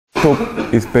talk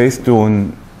is based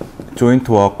on joint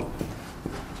work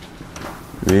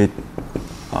with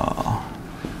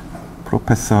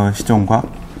Professor Syzygies,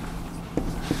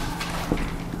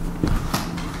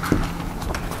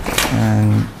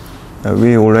 and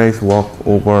we always work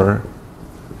over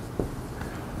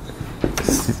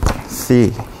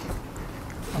C.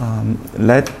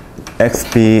 Let X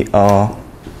be a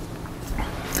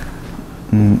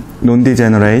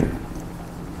non-degenerate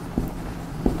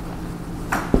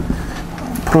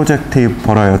projective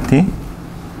variety,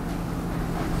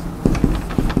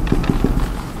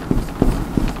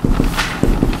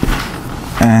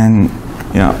 and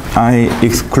I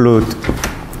exclude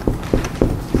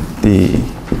the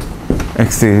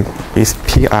X is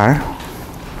PR,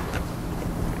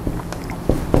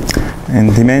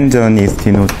 and dimension is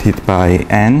denoted by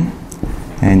N,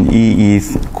 and E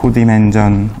is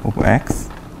codimension of X,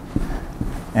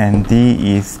 and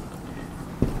D is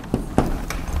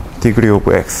degree of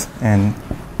X, and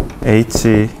H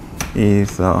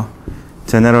is a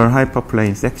general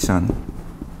hyperplane section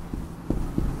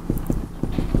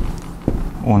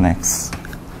on X.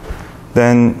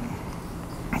 Then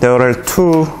there are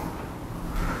two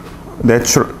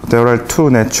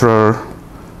natural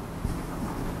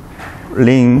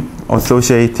rings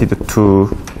associated to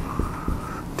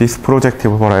this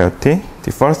projective variety.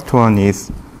 The first one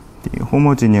is the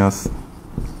homogeneous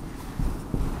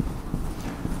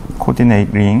coordinate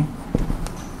ring,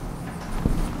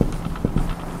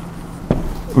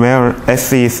 where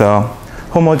S is a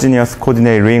homogeneous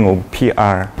coordinate ring of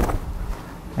PR,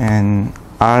 and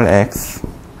Rx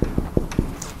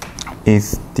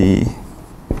is the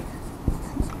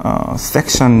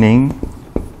section ring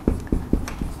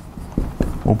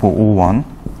of O1.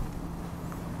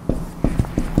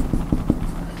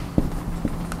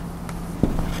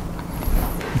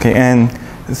 Okay, and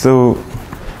so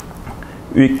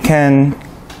we can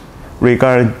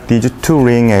regard these two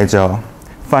rings as a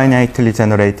finitely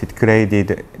generated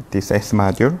graded this S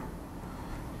module,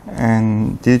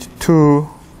 and these two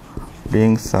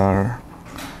rings are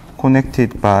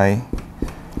connected by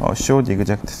a short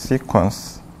exact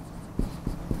sequence.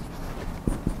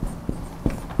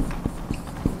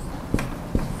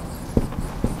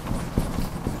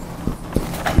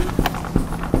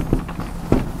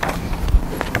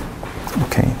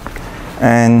 Okay,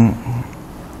 and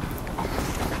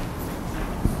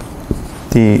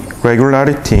the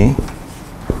regularity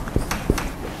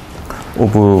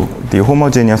of the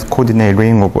homogeneous coordinate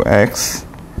ring of X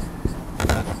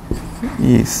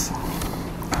is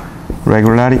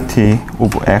regularity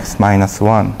of X minus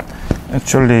 1.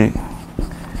 Actually,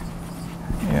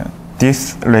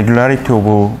 this regularity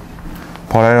of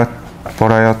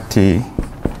variety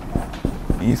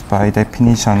is by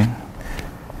definition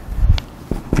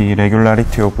the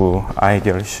regularity of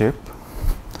ideal sheaf,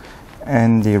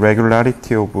 and the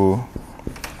regularity of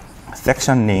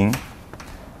section ring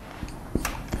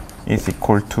is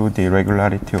equal to the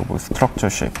regularity of structure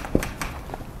sheaf.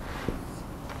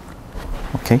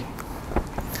 Okay,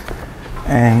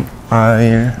 and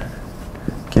I'll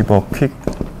give a quick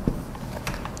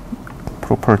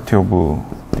property of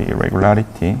the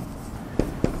regularity.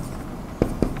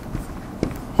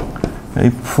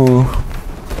 If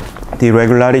the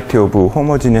regularity of a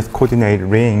homogeneous coordinate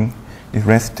ring is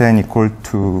less than or equal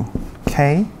to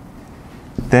K,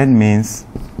 that means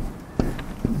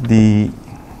the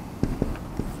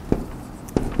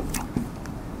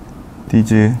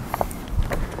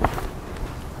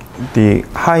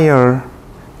higher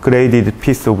graded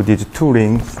piece of these two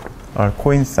rings are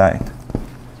coincide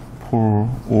for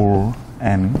all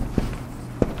M.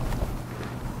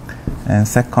 And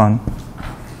second,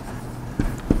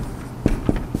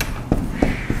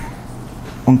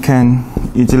 one can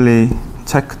easily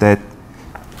check that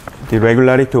the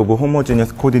regularity of a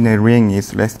homogeneous coordinate ring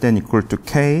is less than or equal to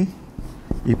K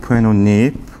if and only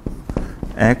if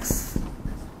X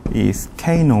is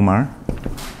K normal,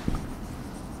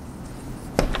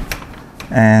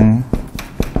 and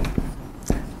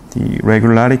the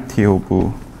regularity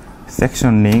of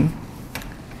section ring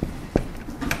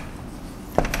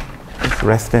is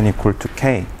less than or equal to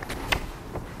K.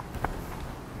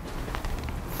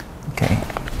 Okay,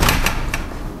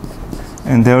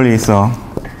 and there is a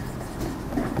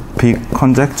big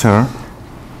conjecture,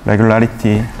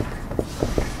 regularity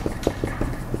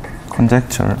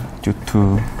conjecture due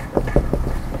to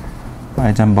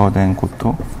Eisenberg and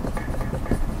Goto.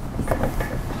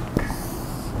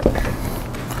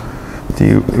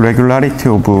 The regularity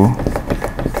of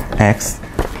X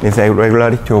is a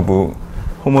regularity of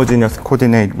homogeneous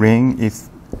coordinate ring is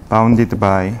bounded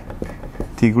by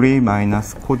degree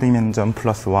minus codimension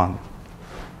plus 1.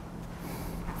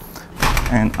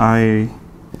 and I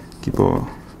give a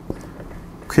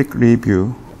quick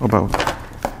review about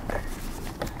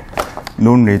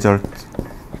known results.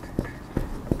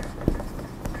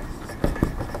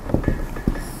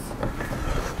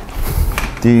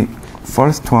 The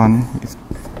first one is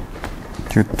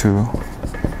due to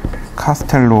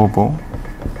Castellovo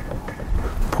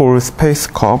for space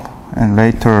curve, and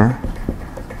later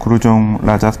Grujong,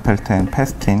 Rajasfeld, and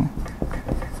Peskin.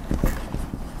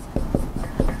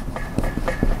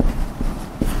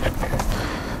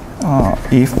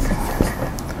 If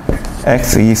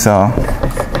X is a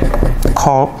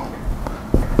curve,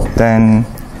 then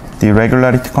the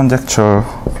regularity conjecture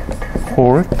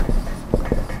hold,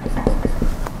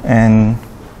 and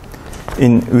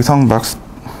in Usong-Bak's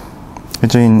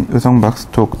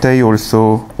talk, they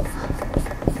also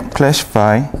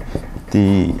classify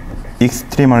the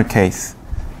extremal case.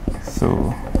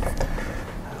 So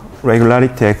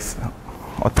regularity X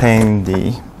attain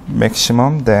the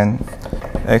maximum, then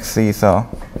X is a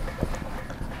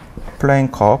plane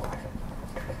curve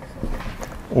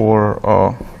or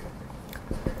a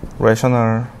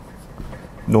rational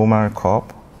normal curve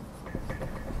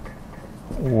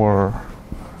or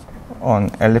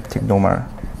an elliptic normal.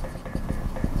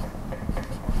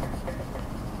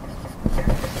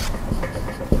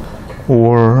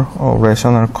 Or a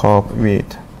rational curve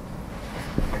with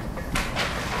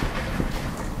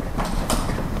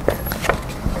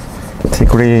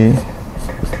degree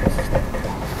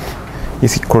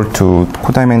is equal to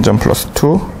codimension plus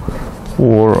 2,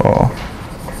 or a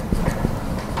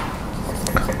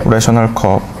rational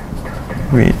curve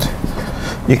with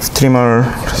extremal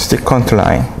secant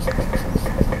line.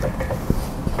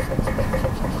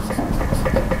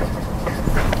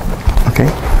 Okay,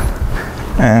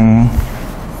 and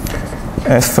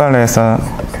as far as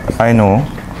I know,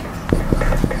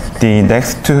 the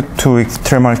next two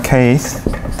extremal case,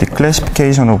 the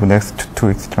classification of next two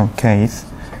extremal case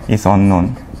is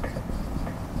unknown.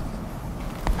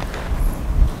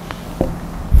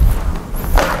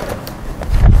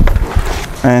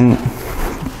 And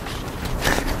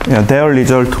their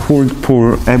result hold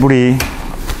for every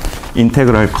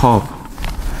integral curve,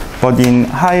 but in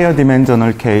higher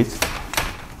dimensional case,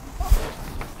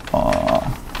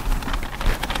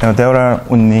 there are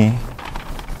only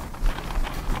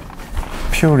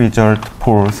few results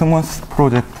for smooth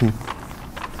projective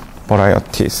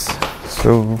varieties.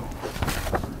 So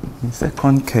in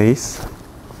second case,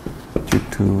 due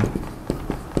to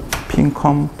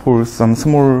Pinkham for some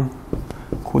small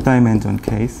codimension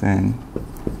case, and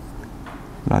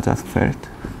Rajasfeld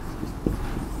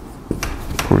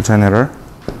for general,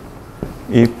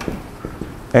 if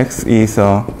X is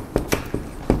a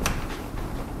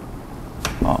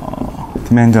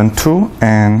dimension 2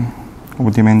 and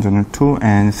dimensional 2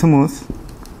 and smooth,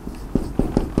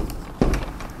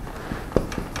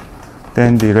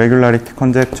 then the regularity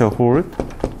conjecture hold.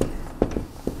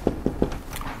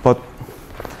 But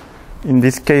in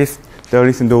this case, there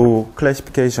is no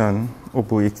classification of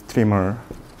extremal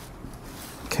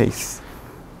case.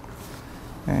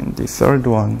 And the third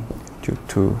one, due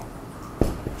to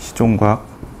Syzygies,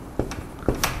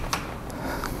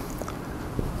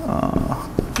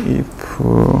 if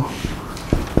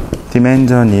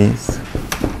dimension is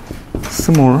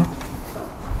small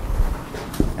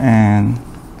and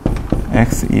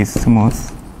X is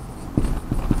smooth,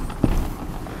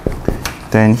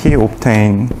 then he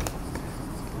obtained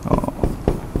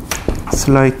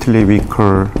slightly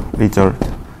weaker result.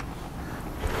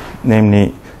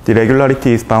 Namely, the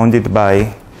regularity is bounded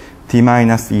by d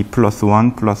minus e plus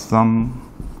 1 plus some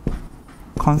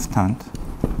constant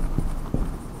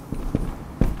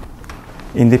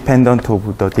independent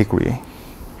of the degree.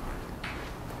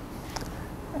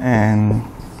 And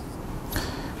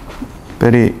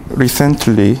very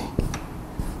recently,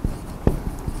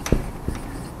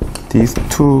 these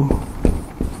two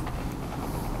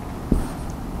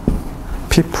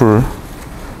people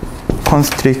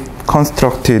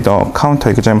constructed a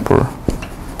counterexample.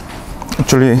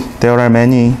 Actually, there are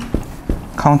many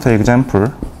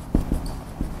counterexamples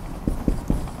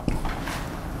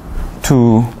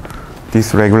to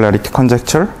this regularity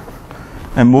conjecture,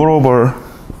 and moreover,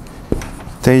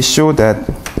 they show that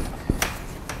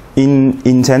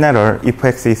in general, if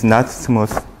X is not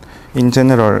smooth, in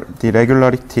general, the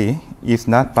regularity is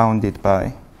not bounded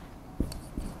by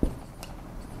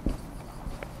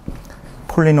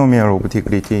polynomial of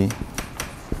degree d,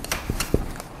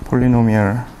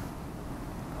 polynomial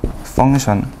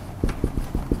function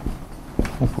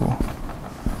of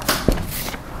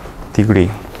degree.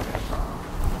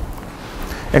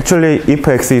 Actually, if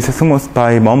X is smooth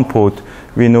by Mumford,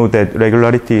 we know that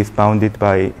regularity is bounded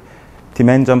by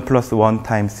dimension plus 1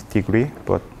 times degree,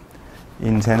 but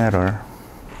in general,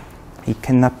 it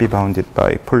cannot be bounded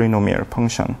by polynomial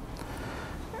function.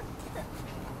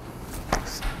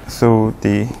 So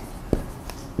the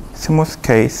smooth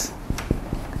case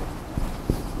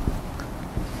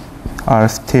are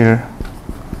still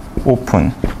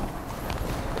open.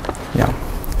 Yeah.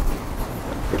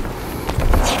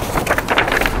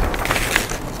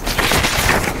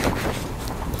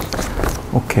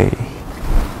 Okay.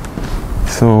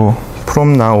 So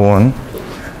from now on,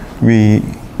 we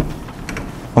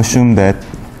assume that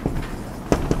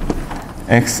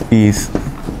X is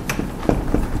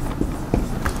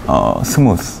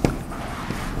smooth.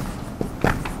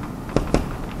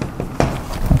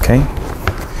 Okay.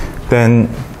 Then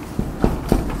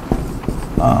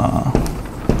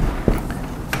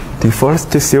the first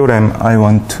theorem I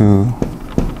want to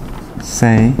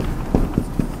say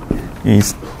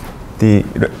is the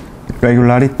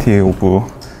regularity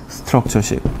of structure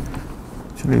sheaf.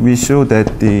 Actually, we show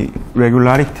that the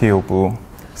regularity of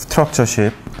structure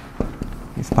sheaf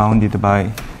is bounded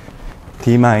by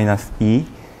d minus e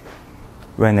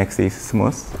when X is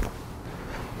smooth.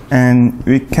 And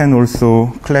we can also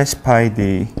classify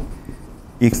the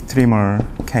extremer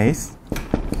case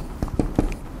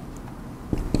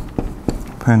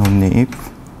when only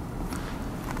if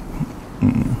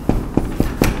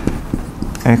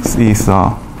X is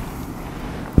a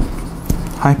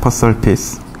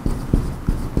hypersurface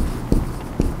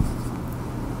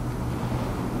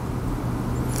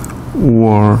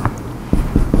or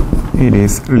it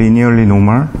is linearly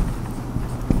normal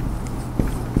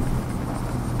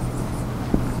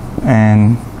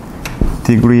and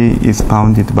degree is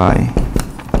bounded by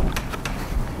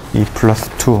e plus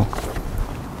 2.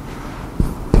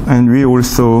 And we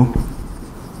also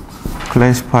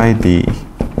classify the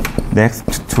next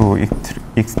two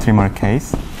extremer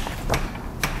case.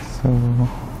 So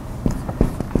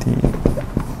the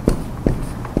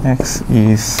X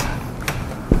is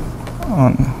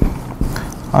an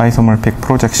isomorphic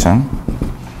projection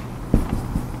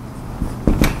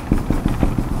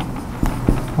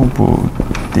of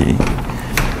the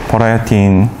variety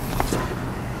in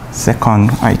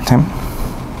second item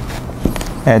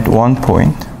at one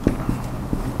point,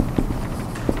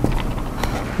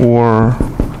 or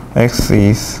X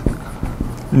is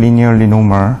linearly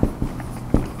normal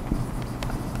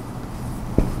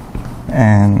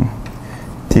and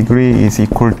degree is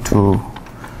equal to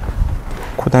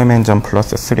codimension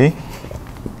plus 3,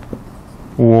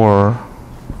 or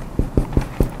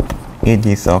it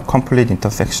is a complete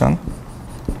intersection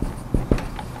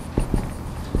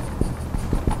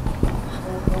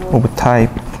of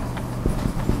type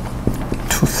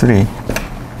 2, 3.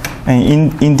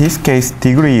 And in this case,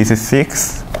 degree is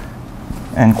 6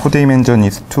 and codimension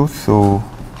is 2, so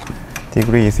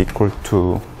degree is equal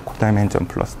to codimension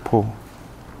plus 4.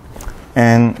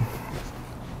 And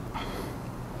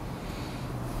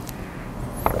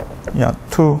yeah,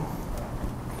 2.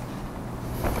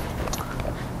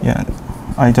 Yeah,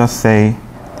 I just say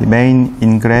the main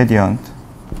ingredient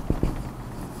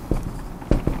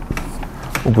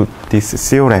of this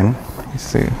theorem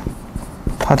is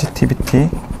positivity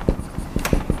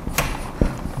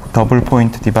double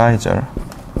point divisor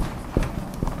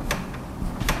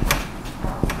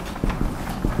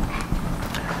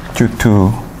due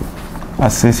to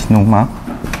acisinoma.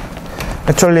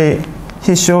 Actually,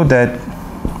 he showed that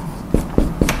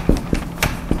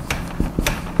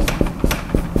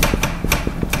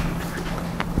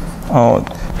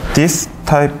this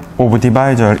type of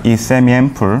divisor is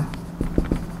semi-ample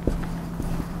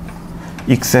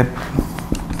except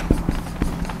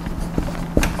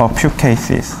a few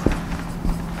cases.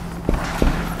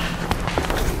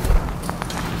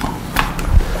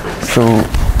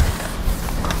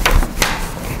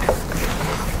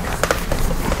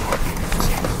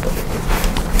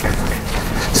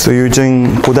 So using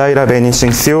Kodaira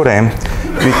vanishing theorem,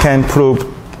 we can prove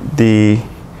the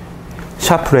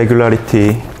sharp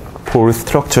regularity for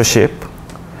structure sheaf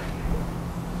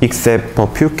except for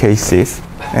few cases.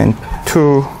 And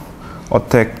to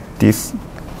attack these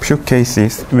few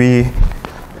cases, we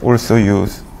also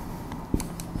use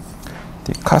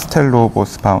the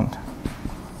Castello-Bose bound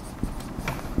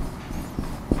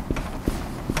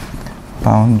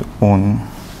on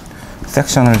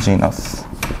sectional genus.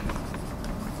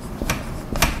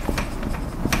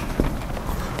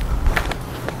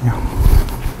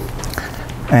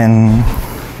 And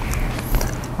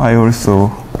I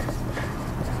also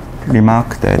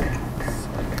remark that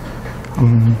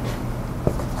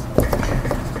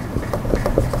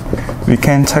we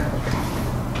can check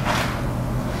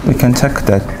we can check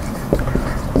that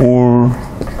all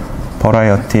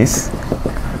varieties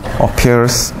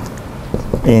appears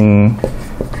in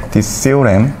this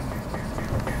theorem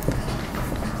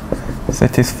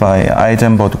satisfy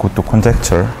Eisenberg-Goto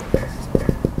conjecture.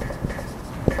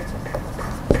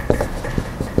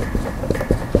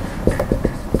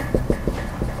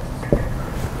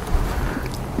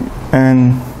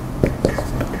 And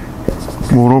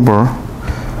moreover,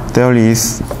 there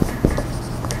is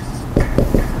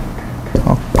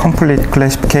a complete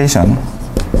classification.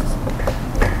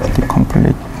 The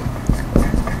complete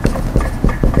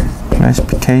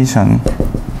classification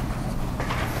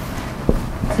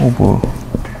of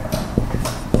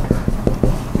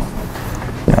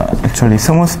actually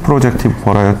smooth projective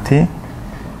variety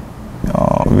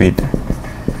with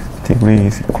degree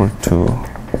is equal to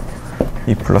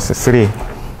E plus 3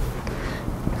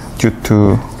 due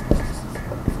to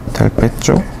Del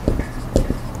Peggio,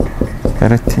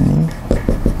 Berrettini,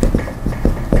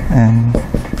 and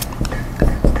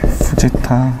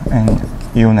Fujita and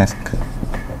Ionescu,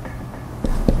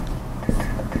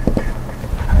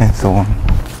 and so on.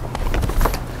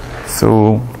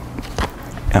 So,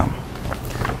 yeah,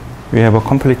 we have a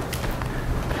complete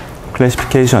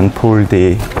classification for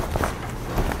the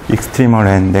extremal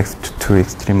and next to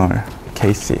extremal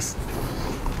cases.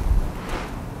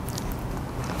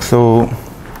 So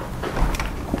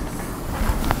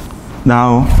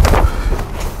now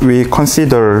we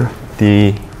consider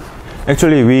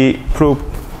actually we prove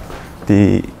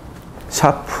the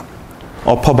sharp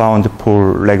upper bound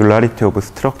for regularity of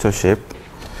structure shape.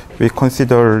 We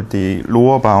consider the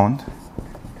lower bound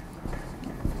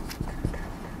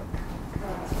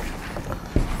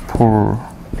for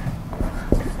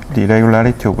the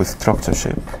regularity of structure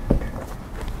shape.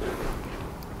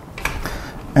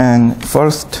 And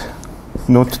first,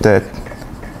 note that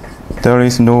there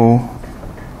is no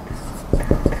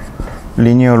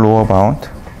linear lower bound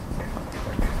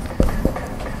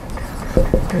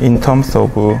in terms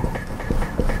of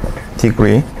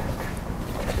degree,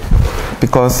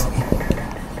 because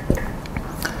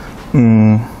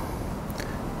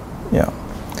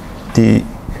the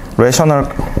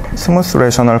smooth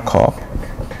rational curve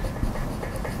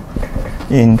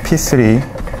in P3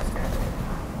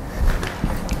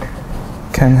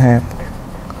 can have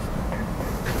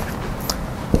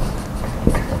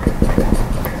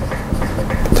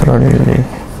really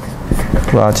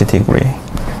large degree.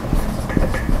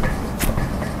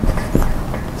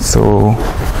 So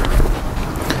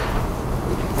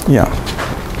yeah,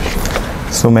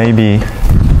 so maybe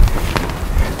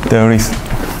there is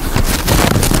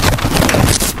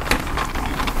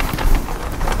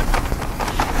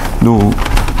no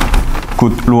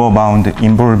good lower bound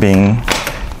involving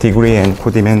degree and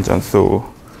codimension. So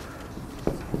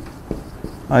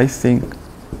I think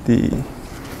the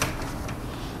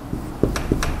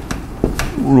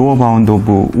lower bound of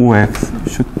OX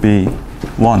should be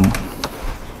 1.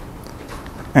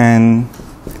 And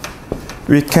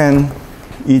we can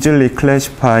easily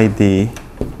classify the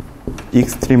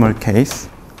extremal case.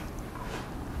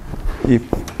 If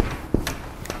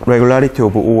regularity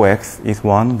of OX is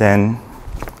 1, then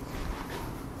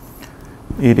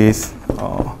it is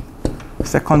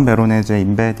second Veronese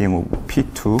embedding of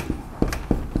P2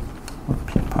 or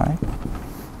P5,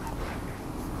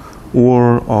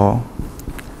 or a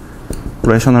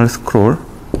rational scroll,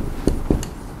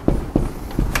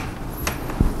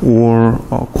 or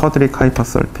a quadric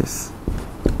hypersurface.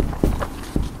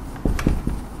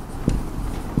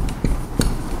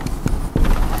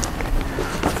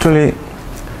 Actually,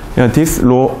 this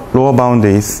lower bound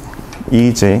is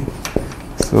easy,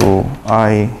 so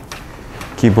I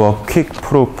give a quick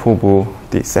proof of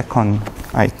the second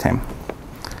item.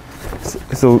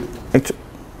 So actually,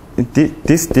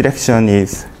 this direction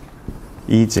is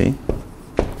easy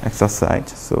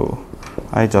exercise, so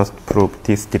I just prove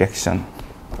this direction.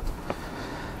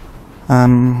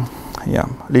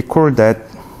 Recall that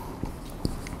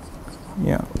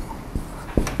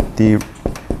the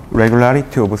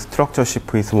regularity of structure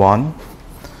shape is 1,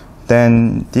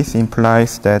 then this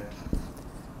implies that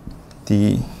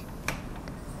the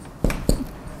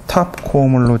top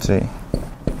cohomology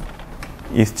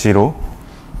is 0,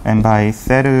 and by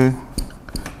set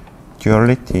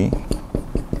duality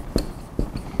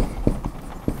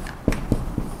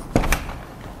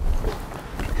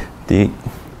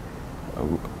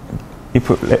if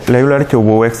regularity of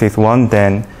OX is 1,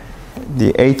 then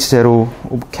the H0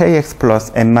 of Kx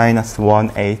plus n minus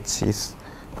 1 H is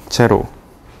 0.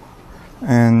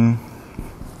 And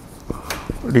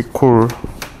recall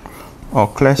a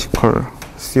classical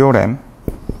theorem: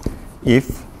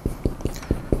 if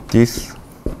this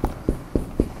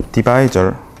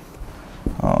divisor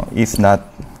is not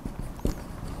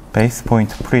base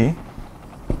point free,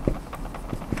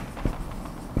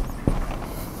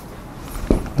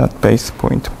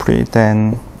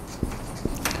 then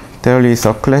there is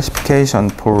a classification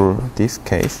for this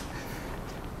case.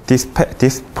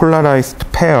 This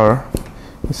polarized pair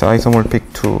is isomorphic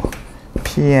to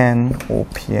Pn or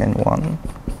Pn1,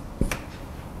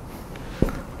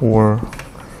 or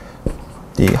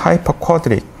the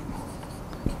hyperquadric,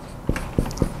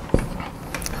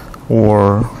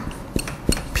 or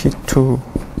P2,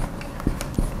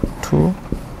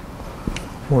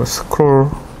 or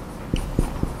scroll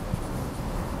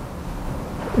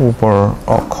over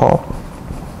a curve.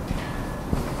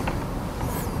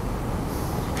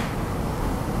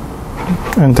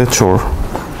 And that's all.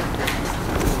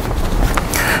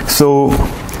 So,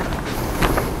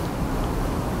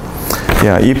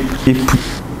 yeah, if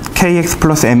kx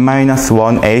plus n minus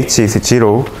 1h is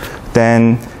 0,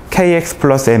 then kx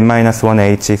plus n minus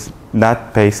 1h is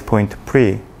not base point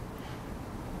free.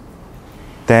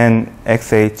 Then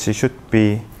xh should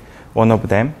be one of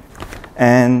them.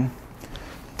 And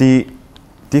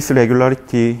this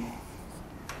regularity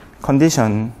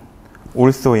condition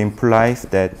also implies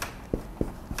that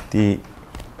the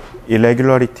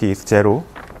irregularity is 0.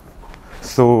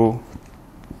 So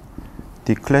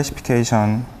the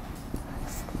classification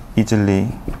easily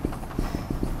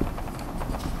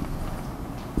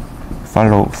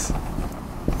follows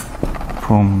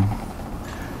from,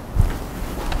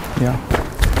 yeah,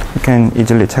 you can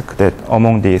easily check that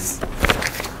among these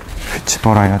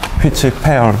which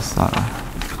pairs are.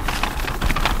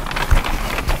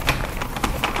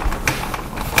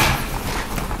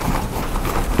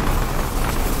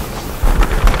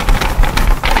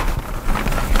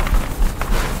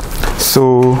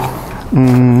 So,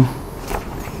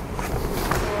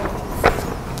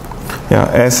 yeah,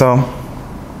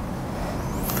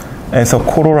 as a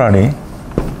corollary,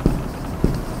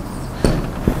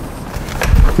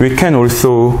 we can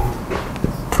also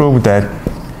prove that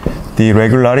the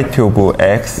regularity of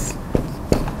x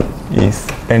is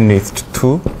n raised to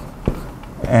 2,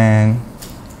 and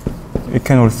we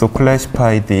can also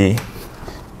classify the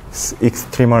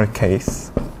extremal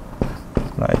case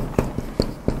like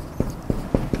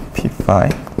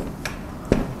P5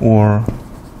 or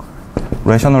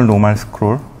rational normal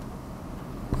scroll.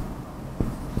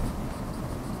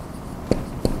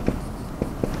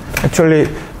 Actually,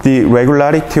 the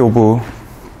regularity of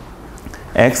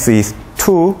x is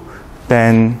 2,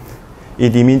 then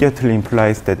it immediately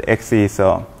implies that x is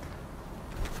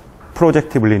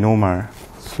projectively normal.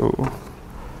 So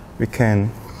we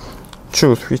can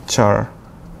choose which are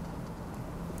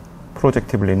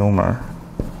projectively normal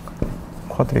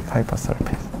quadric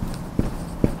hypersurface.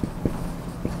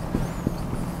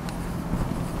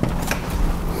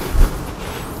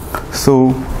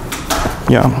 So,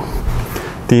 yeah,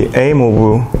 the aim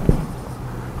of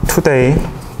today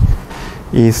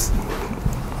is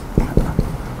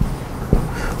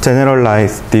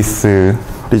generalize this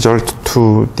result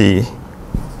to the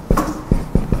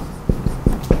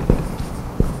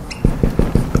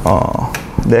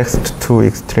next two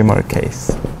extremal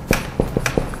case.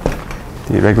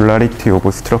 The regularity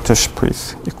of structure sheaf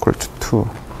is equal to 2.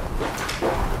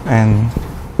 And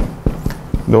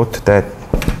note that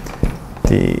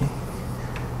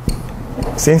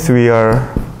since we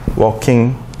are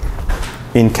working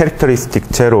in characteristic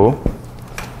 0,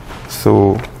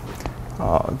 so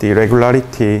the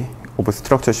regularity of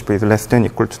structure sheaf is less than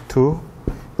equal to 2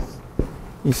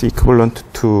 is equivalent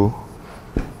to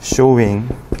showing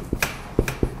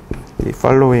the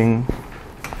following: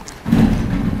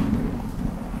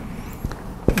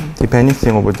 the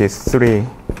vanishing of these three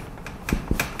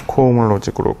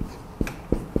cohomology group.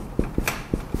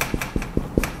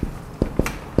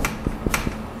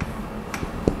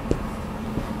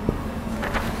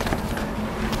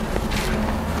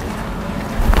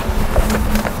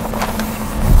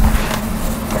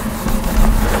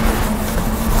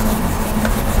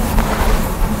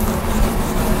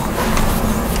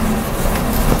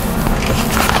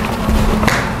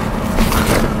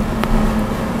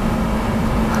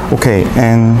 Okay,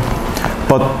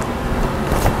 but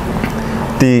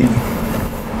the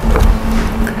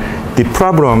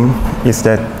problem is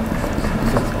that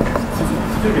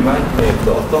could you remind me of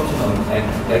the assumption on X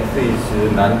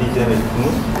is non-degenerate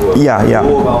smooth? Yeah.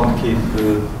 Lower bound case.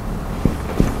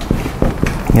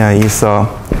 Yeah, it's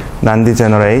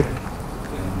non-degenerate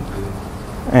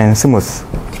and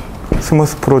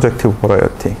smooth projective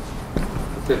variety.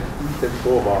 That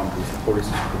lower bound is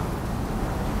polycyclic.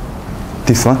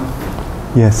 This one?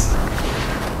 Yes.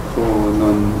 for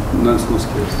non-smooth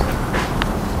scales.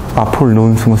 For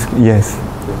non-smooth, yes.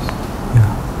 Yes.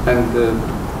 Yeah. And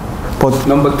But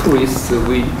number 2 is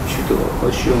we should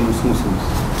assume smoothness.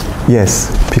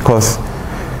 yes, because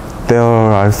there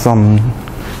are some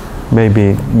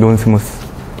maybe non-smooth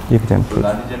examples.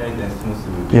 Non-degenerate and smooth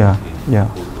will be Yeah, okay. yeah.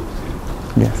 Both of them.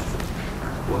 Yes.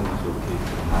 One is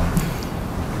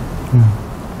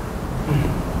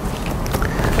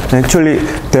okay. Actually,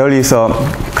 there is a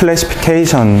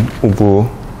classification of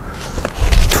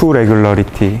two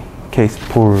regularity case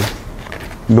for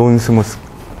non-smooth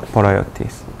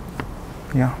varieties.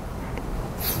 Yeah.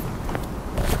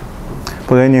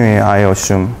 But anyway, I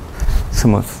assume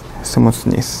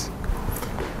smoothness.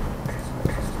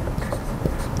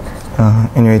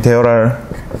 Anyway, there are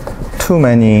too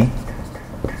many,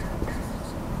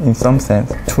 in some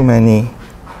sense, too many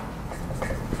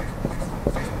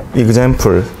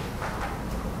examples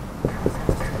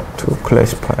to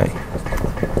classify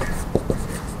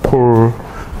for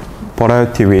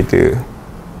variety with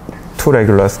two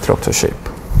regular structure shape.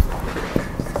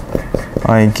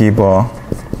 I give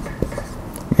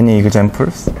many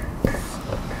examples.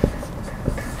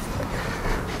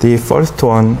 The first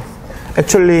one,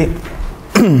 actually,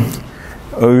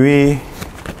 we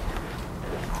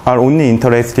are only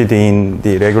interested in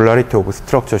the regularity of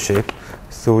structure shape,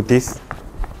 so this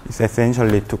is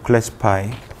essentially to classify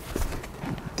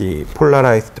the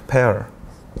polarized pair.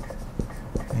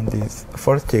 And this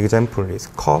first example is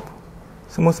curve,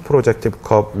 smooth projective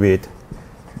curve with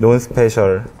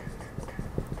non-spatial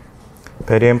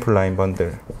very ample line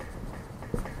bundle.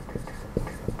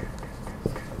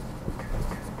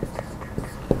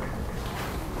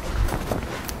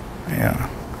 Yeah,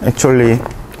 actually,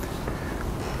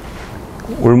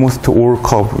 almost all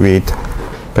curve with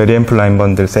very ample line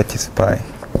bundle satisfy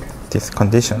this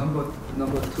condition.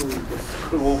 Number 2 is the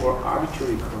screw over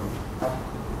arbitrary curve.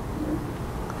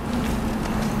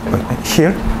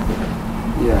 Here?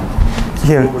 Yeah.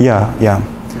 Here, yeah.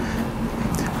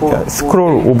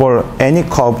 Scroll over any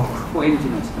curve. For any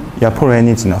genus. Yeah, for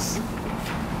any genus.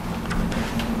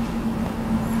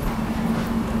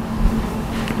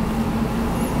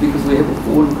 Because we have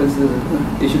all considered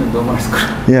additional normal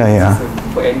screw. Yeah.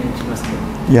 For any genus.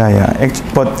 Yeah.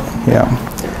 But yeah,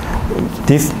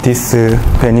 this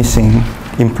vanishing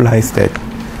implies that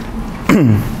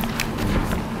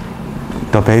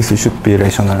the base should be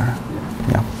rational.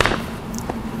 Yeah.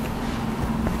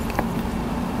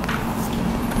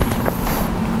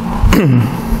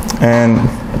 And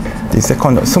the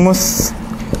second,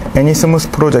 any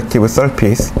smooth projective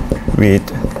surface with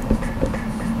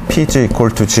pg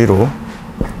equal to 0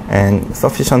 and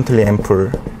sufficiently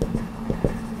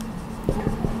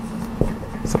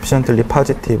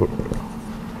positive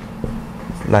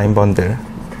line bundle,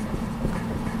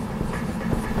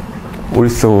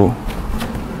 also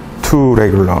two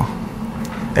regular.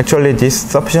 Actually, this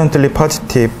sufficiently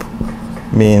positive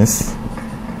means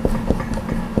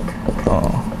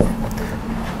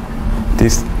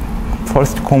this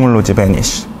first cohomology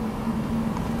vanish.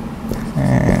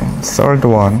 And third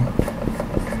one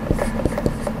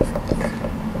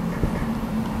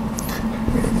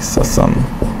is some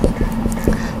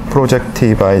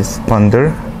projectivized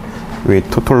bundle with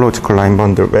tautological line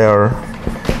bundle where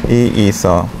E is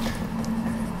a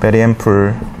very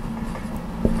ample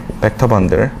vector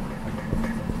bundle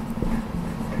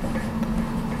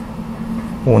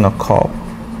on a curve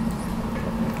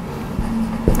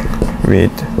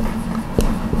with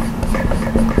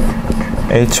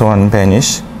H1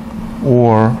 vanish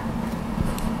or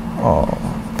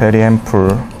very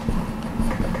ample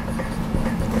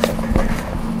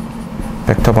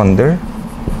vector bundle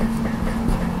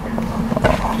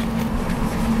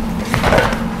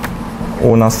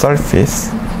on a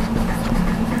surface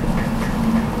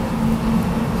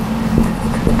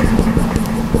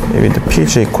with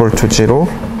pg equal to 0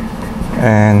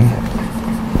 and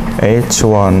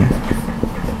H1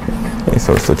 is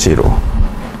also 0.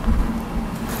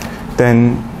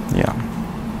 Then, yeah,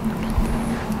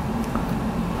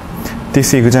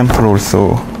 this example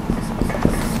also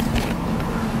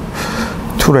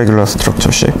two regular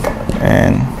structure shape,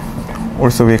 and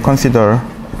also we consider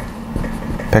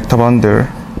vector bundle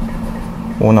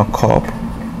on a curve,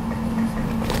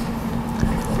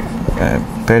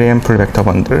 very ample vector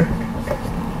bundle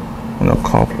on a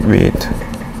curve with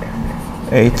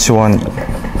H1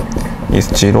 is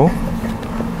 0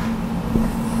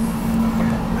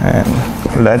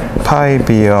 and let pi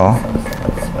be a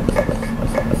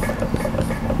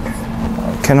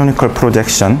canonical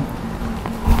projection.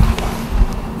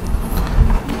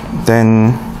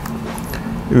 Then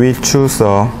we choose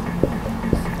a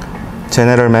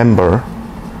general member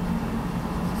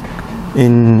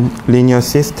in linear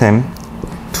system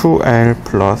 2L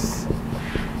plus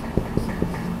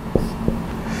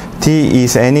D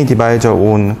is any divisor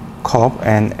on curve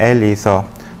and L is a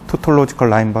tautological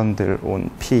line bundle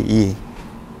on PE.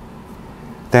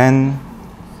 Then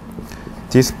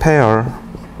this pair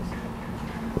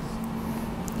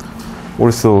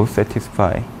also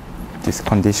satisfy this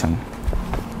condition.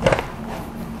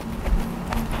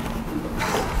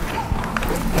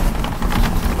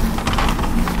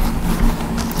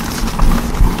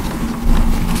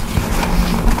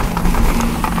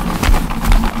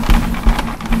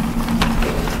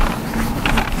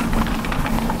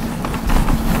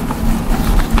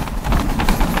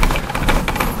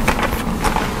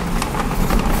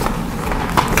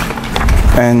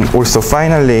 And also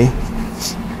finally,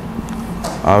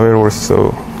 I will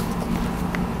also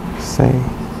say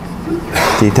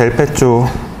the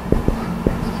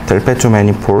Delpeccio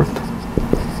manifold.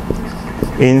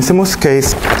 In smooth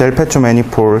case, Delpeccio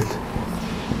manifold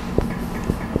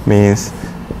means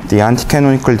the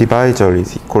anticanonical divisor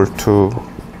is equal to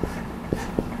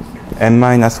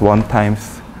n-1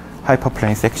 times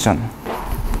hyperplane section.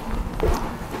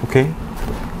 Okay?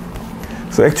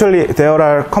 So actually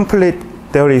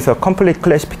there is a complete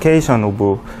classification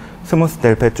of smooth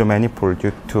Delpeccio manifold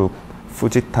due to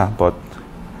Fujita, but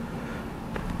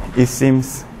it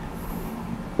seems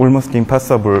almost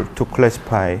impossible to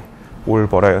classify all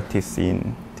varieties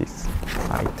in these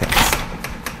items.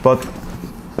 But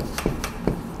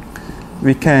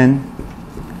we can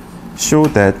show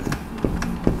that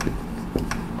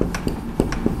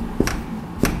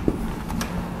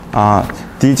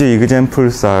these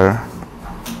examples are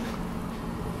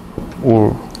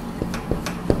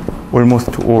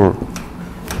almost all.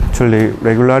 Actually,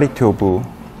 regularity of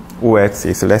OX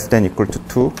is less than or equal to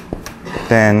 2.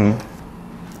 Then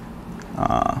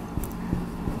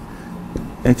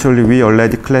actually we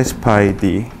already classified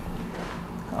the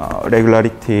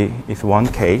regularity is one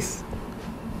case,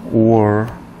 or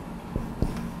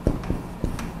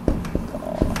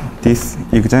this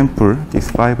example,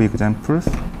 these 5 examples,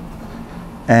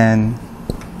 and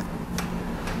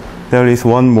there is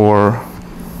one more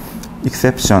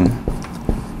exception,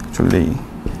 actually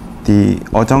the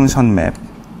adjunction map,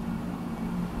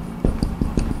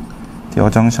 the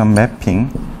adjunction mapping.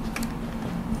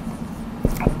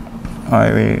 I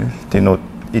will denote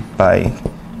it by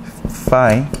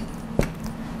phi.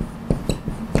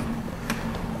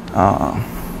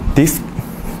 This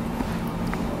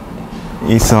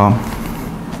is a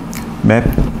map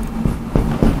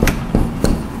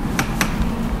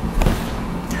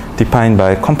defined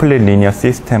by a complete linear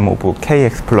system of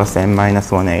kx plus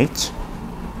n-1h,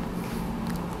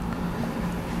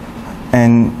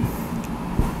 and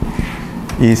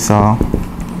is the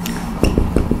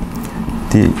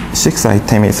 6th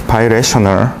item is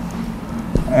birational,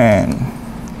 and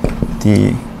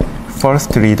the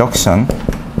first reduction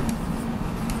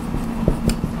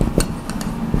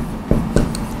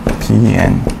P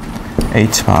and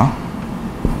H bar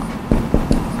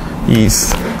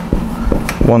is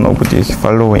one of the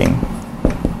following.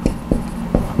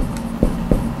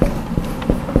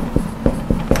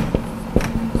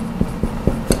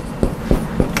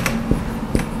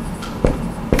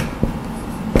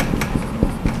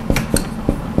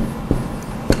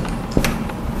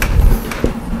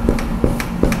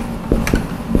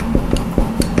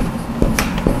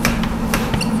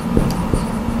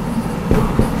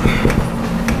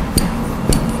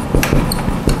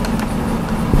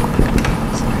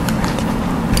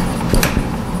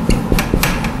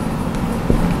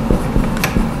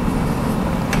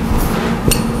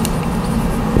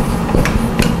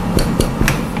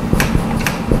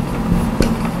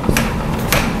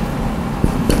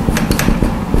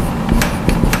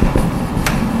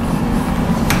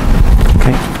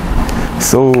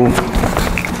 So,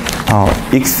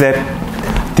 except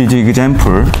this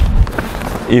example,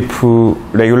 if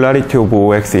regularity of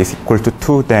OX is equal to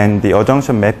 2, then the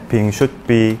adjunction mapping should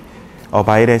be a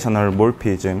birational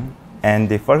morphism, and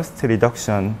the first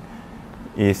reduction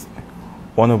is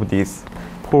one of these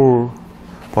 4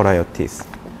 varieties.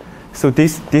 So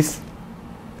this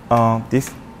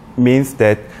means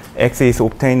that X is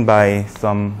obtained by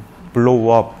some blow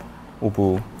up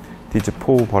of these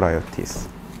 4 varieties.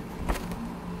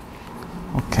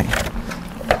 Okay.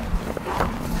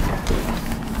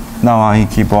 Now I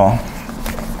give a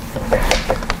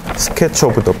sketch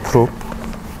of the proof.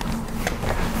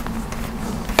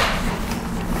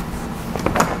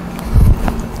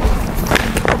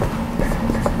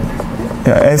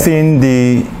 Yeah, as in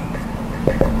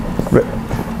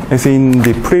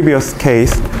the previous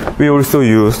case, we also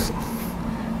use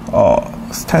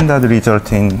standard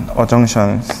result in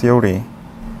adjunction theory.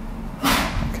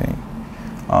 Okay,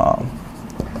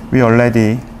 we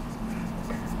already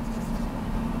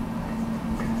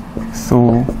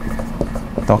saw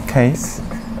the case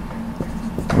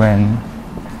when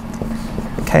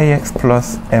kx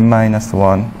plus n minus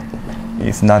 1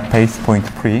 is not base point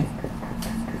free.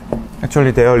 Actually,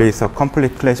 there is a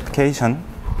complete classification.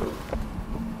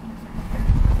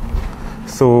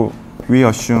 So we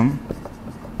assume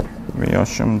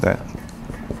that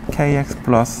kx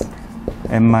plus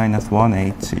n minus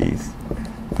 1h is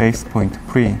base point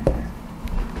free.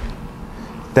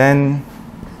 Then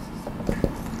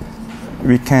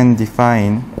we can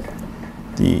define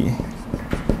the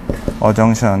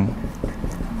adjunction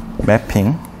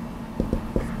mapping.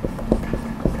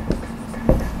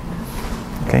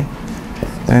 Okay.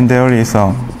 Then there is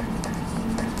a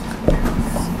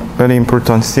very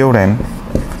important theorem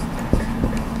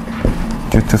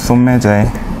due to Syzygies,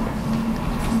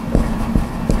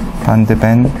 Van de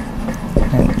Ven,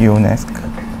 and Ionescu.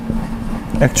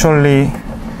 Actually,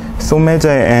 Syzygies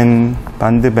and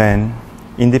Van de Ven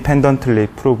independently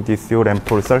proved this theorem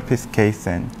for surface case,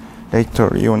 and later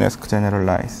Ionescu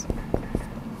generalized.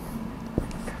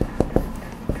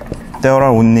 There are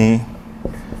only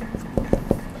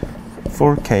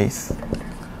 4 cases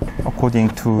according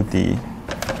to the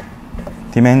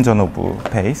dimension of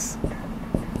base.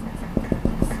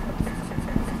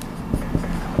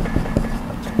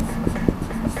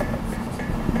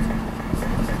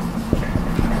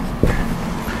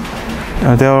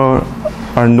 There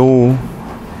are no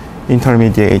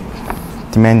intermediate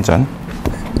dimension,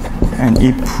 and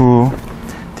if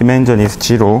dimension is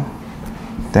 0,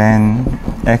 then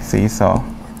X is a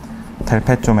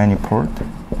Delpeccio manifold.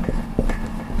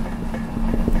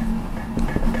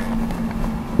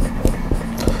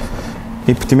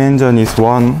 If dimension is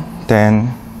 1,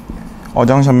 then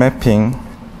adjunction mapping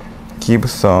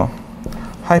gives a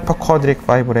hyperquadric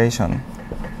vibration.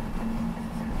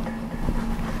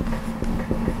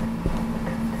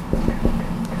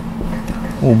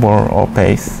 Over a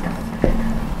base.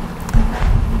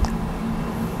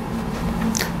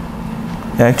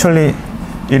 Actually,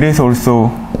 it is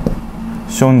also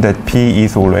shown that P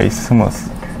is always smooth.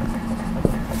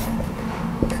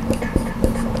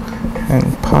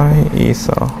 And pi is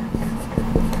a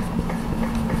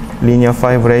linear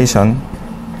vibration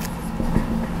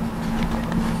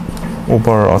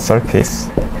over a surface.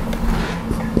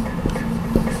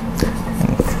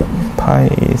 And pi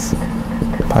is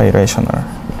pi-rational.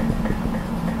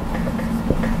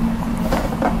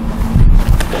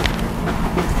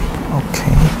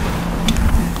 Okay.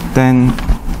 Then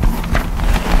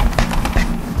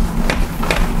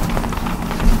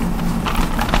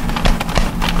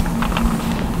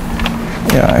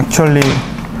actually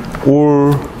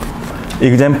all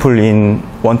example in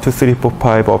 1, 2, 3, 4,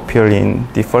 5 appear in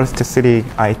the first 3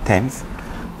 items.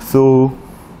 So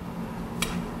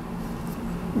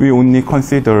we only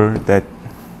consider that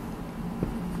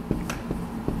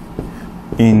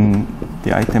in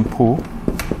the item 4,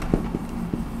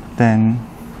 then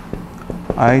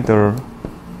either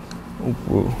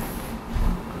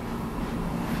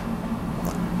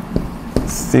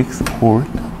 6 hold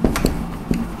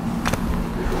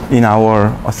in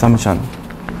our assumption.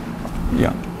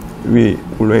 Yeah, we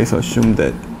always assume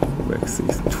that X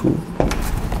is 2.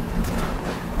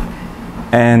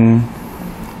 And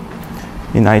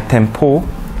in item 4,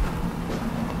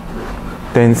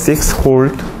 then 6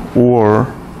 hold or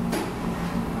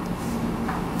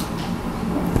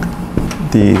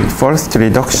the first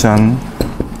reduction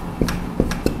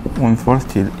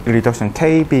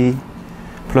KB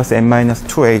plus n minus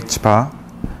 2h bar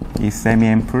is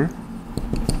semi-ample,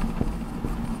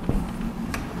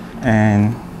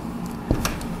 and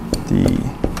the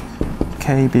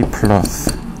KB plus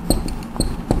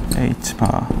h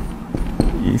bar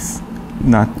is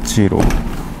not 0.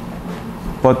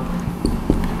 But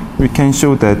we can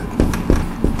show that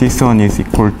this one is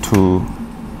equal to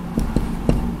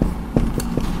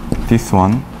this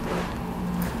one,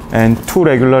 and 2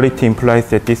 regularity implies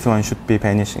that this one should be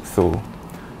vanishing, so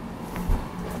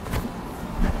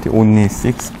the only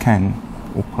 6 can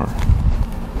occur.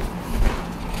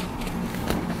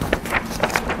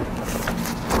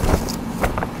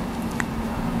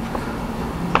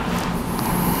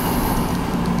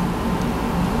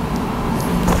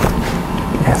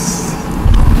 Yes.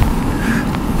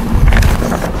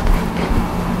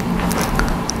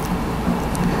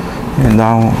 And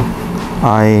now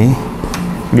I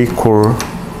recall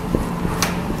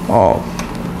a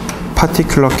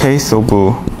particular case of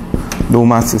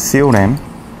Lomas theorem.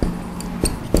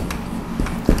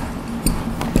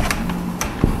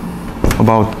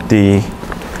 about the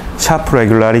sharp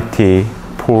regularity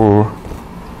for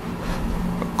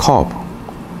curve.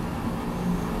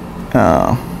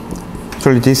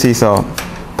 Actually, this is a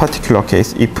particular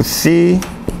case. If C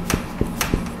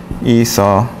is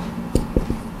a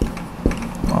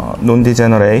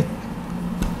non-degenerate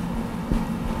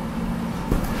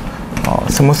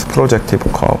smooth projective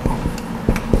curve,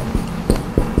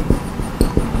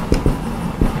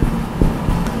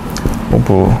 of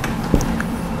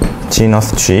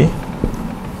genus G,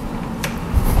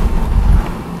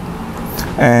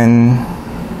 and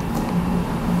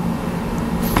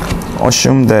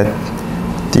assume that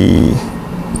the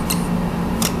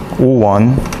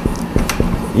O1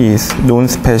 is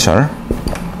non-special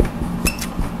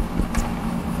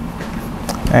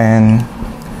and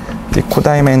the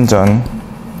codimension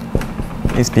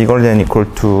is bigger than or equal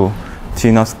to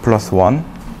genus plus 1,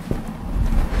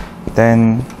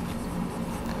 then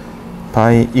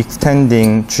by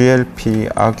extending GLP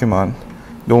argument,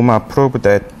 Noma proved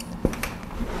that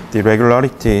the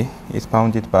regularity is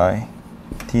bounded by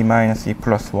D minus E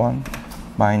plus 1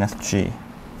 minus G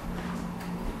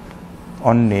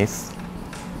unless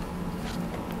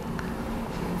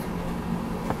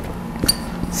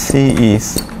C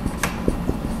is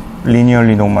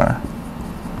linearly normal.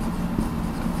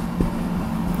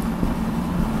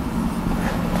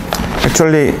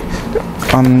 Actually,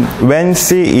 when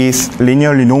C is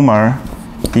linearly normal,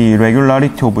 the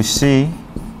regularity of C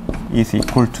is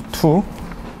equal to 2.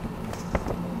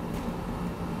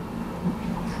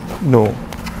 No,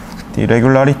 the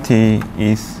regularity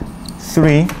is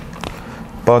 3,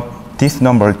 but this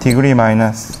number, degree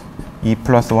minus E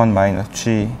plus 1 minus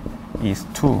G, is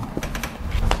 2.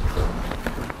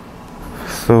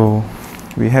 So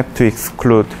we have to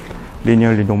exclude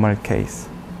linearly normal case.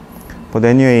 But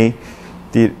anyway,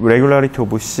 the regularity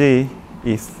of C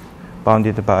is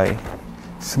bounded by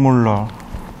smaller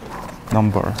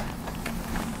number.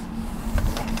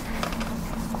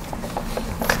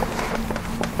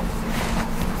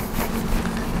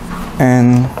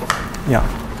 And yeah,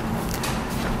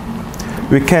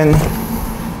 we can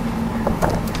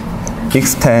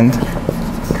extend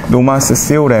Noma's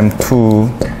theorem to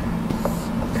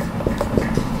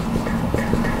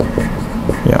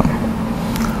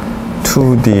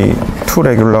the two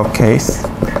regular case.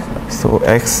 So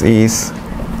X is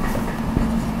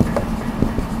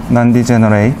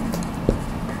non-degenerate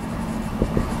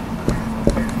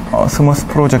smooth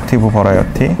projective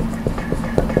variety,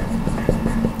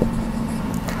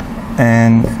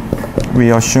 and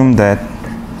we assume that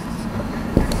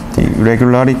the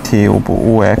regularity of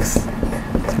OX is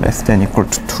less than or equal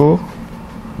to 2,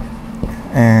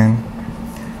 and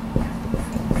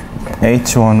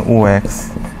H1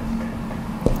 OX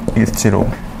is 0.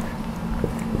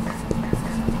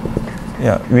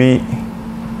 Yeah, we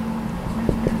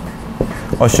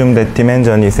assume that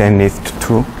dimension is n is to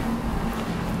 2.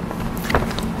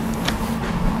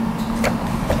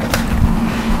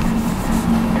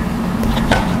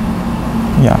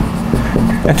 Yeah,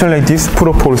 actually this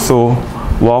proof also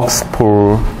works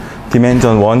for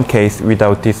dimension 1 case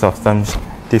without this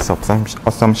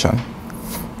assumption.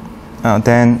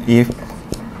 Then if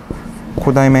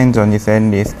codimension is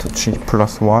n is to G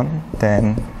plus 1,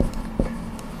 then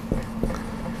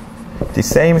the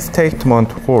same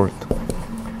statement holds.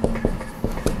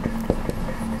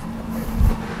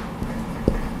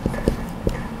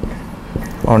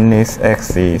 Unless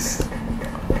X is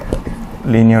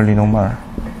linearly normal.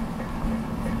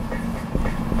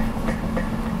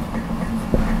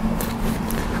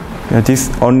 Yeah, this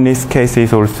unless case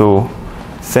is also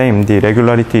same. The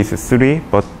regularity is 3,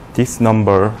 but this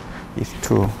number is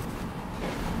 2.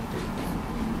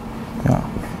 Yeah.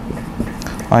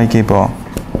 I give a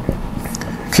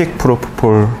quick proof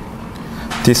for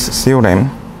this theorem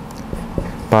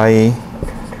by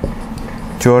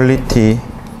duality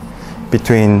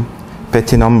between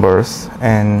Betti numbers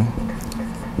and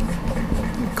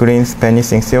Green's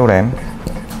vanishing theorem.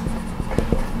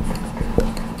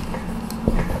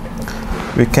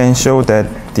 We can show that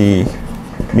the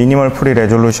minimal free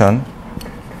resolution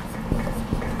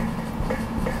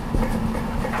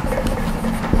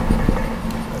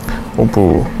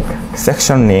of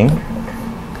section ring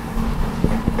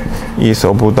is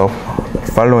of the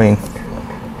following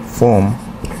form.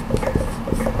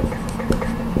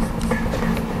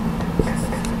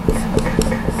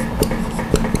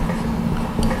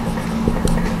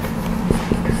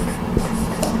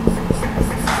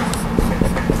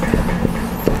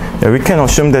 Yeah, we can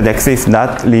assume that X is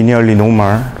not linearly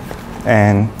normal,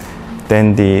 and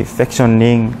then the section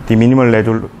ring, the minimal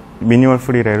minimal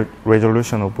free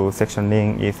resolution of section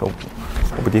ring is of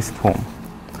this form.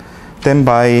 Then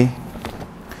by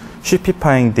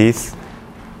sheafifying this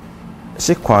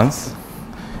sequence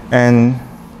and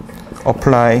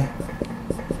apply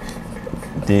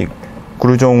the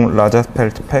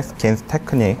Gruzon-Lagerfeld-Peskin's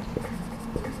technique,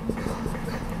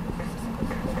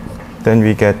 then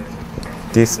we get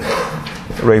this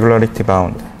regularity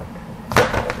bound.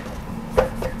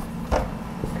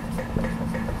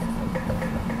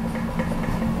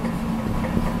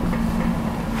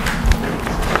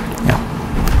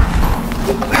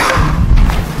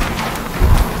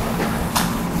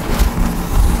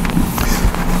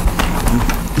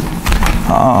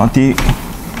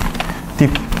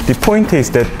 The point is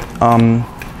that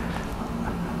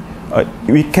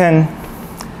we can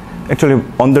actually,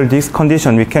 under this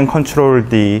condition, we can control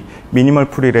the minimal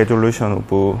free resolution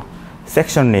of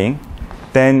section ring.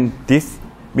 Then this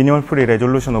minimal free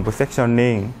resolution of section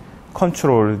ring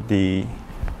control the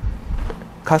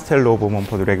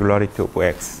Castello-Mumford regularity of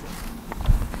X.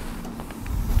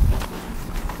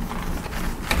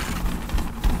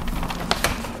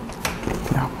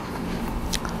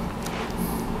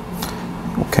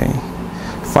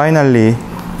 Finally,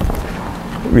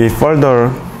 we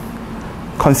further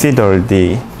consider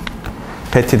the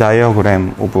Betti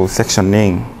diagram of section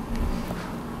ring.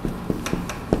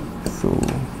 So,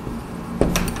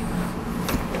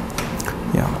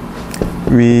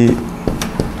 we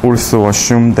also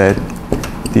assume that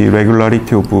the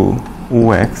regularity of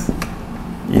OX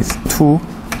is 2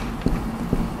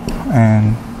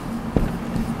 and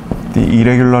the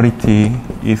irregularity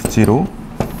is 0.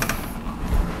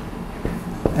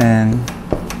 And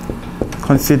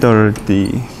consider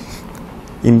the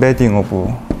embedding of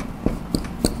a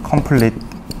complete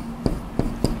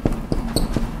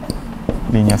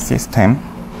linear system.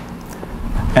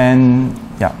 And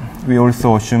we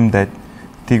also assume that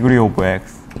degree of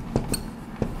X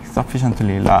is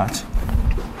sufficiently large.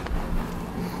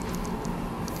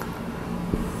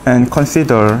 And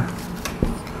consider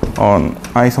an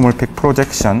isomorphic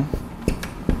projection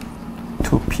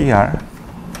to PR.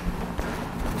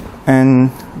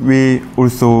 And we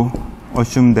also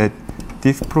assume that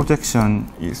this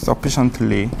projection is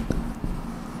sufficiently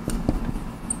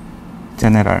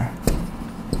general.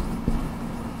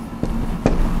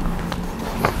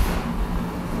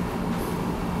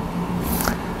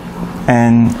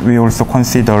 And we also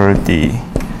consider the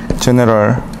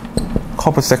general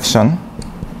curve section.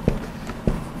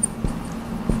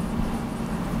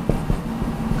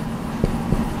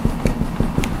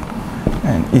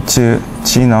 And each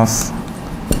genus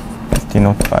is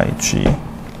denoted by G.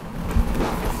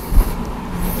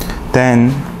 Then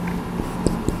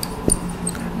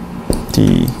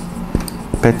the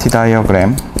Betti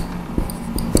diagram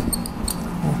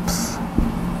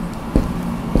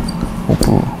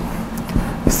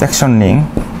of section ring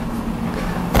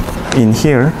in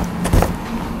here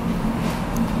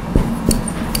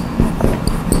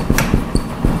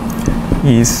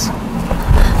is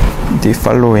the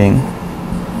following.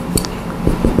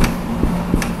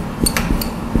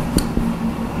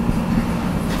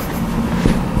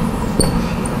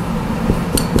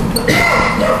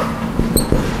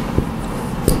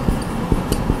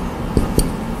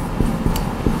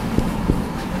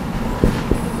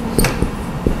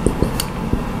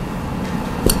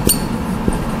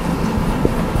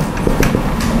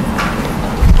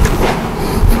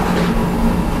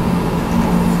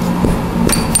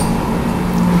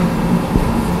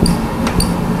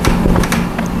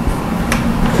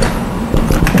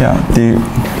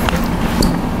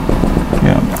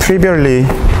 Trivially,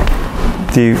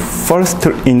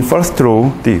 in first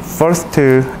row, the first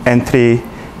entry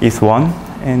is 1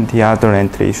 and the other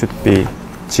entry should be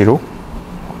 0.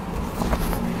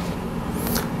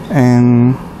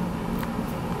 And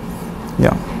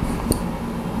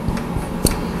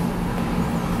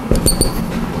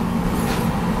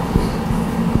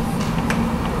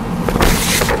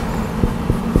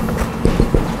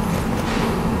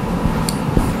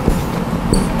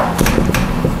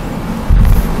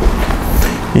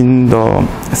in the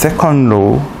second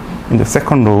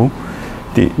row,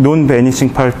 the non-vanishing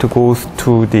part goes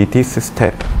to this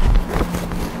step,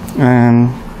 and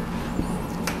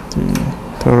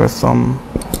there are some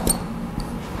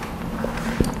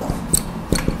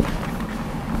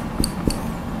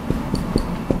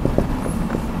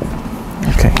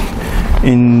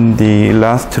in the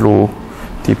last row,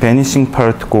 the vanishing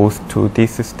part goes to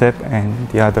this step and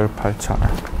the other parts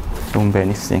are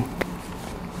non-vanishing.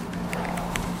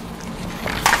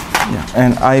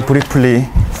 And I briefly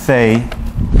say,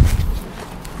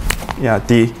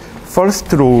 the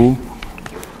first row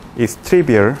is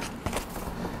trivial,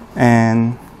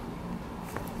 and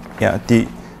yeah, the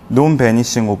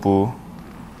non-vanishing of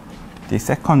the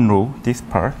second row, this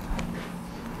part,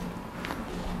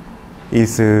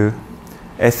 is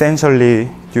essentially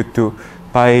due to,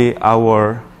 by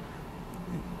our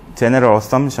general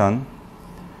assumption,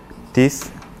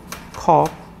 this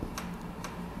curve,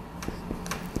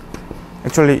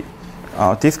 actually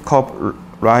this curve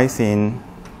lies in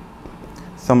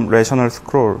some rational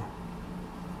scroll,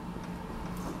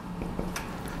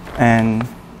 and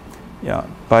yeah,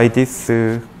 by this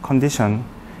condition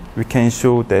we can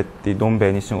show that the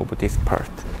non-vanishing of this part.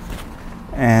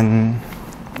 And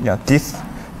yeah,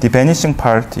 the vanishing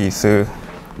part is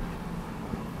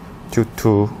due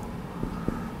to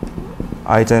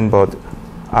Eisenberg,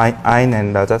 Ein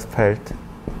and Lazarsfeld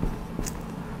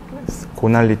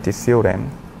gonality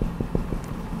theorem.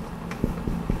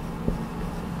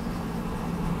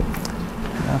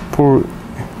 For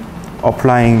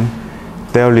applying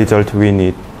their result, we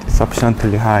need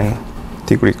sufficiently high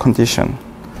degree condition.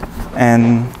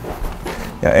 And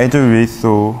yeah, as we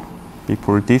saw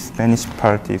before, this vanishing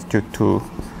part is due to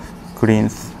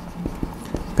Green's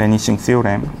vanishing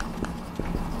theorem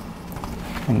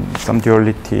and some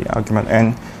duality argument,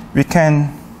 and we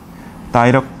can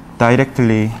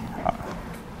directly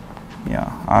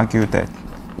argue that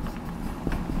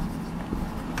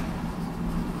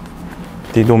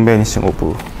the non-vanishing of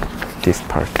this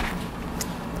part.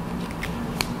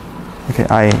 Okay,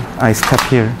 I stop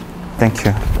here. Thank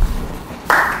you.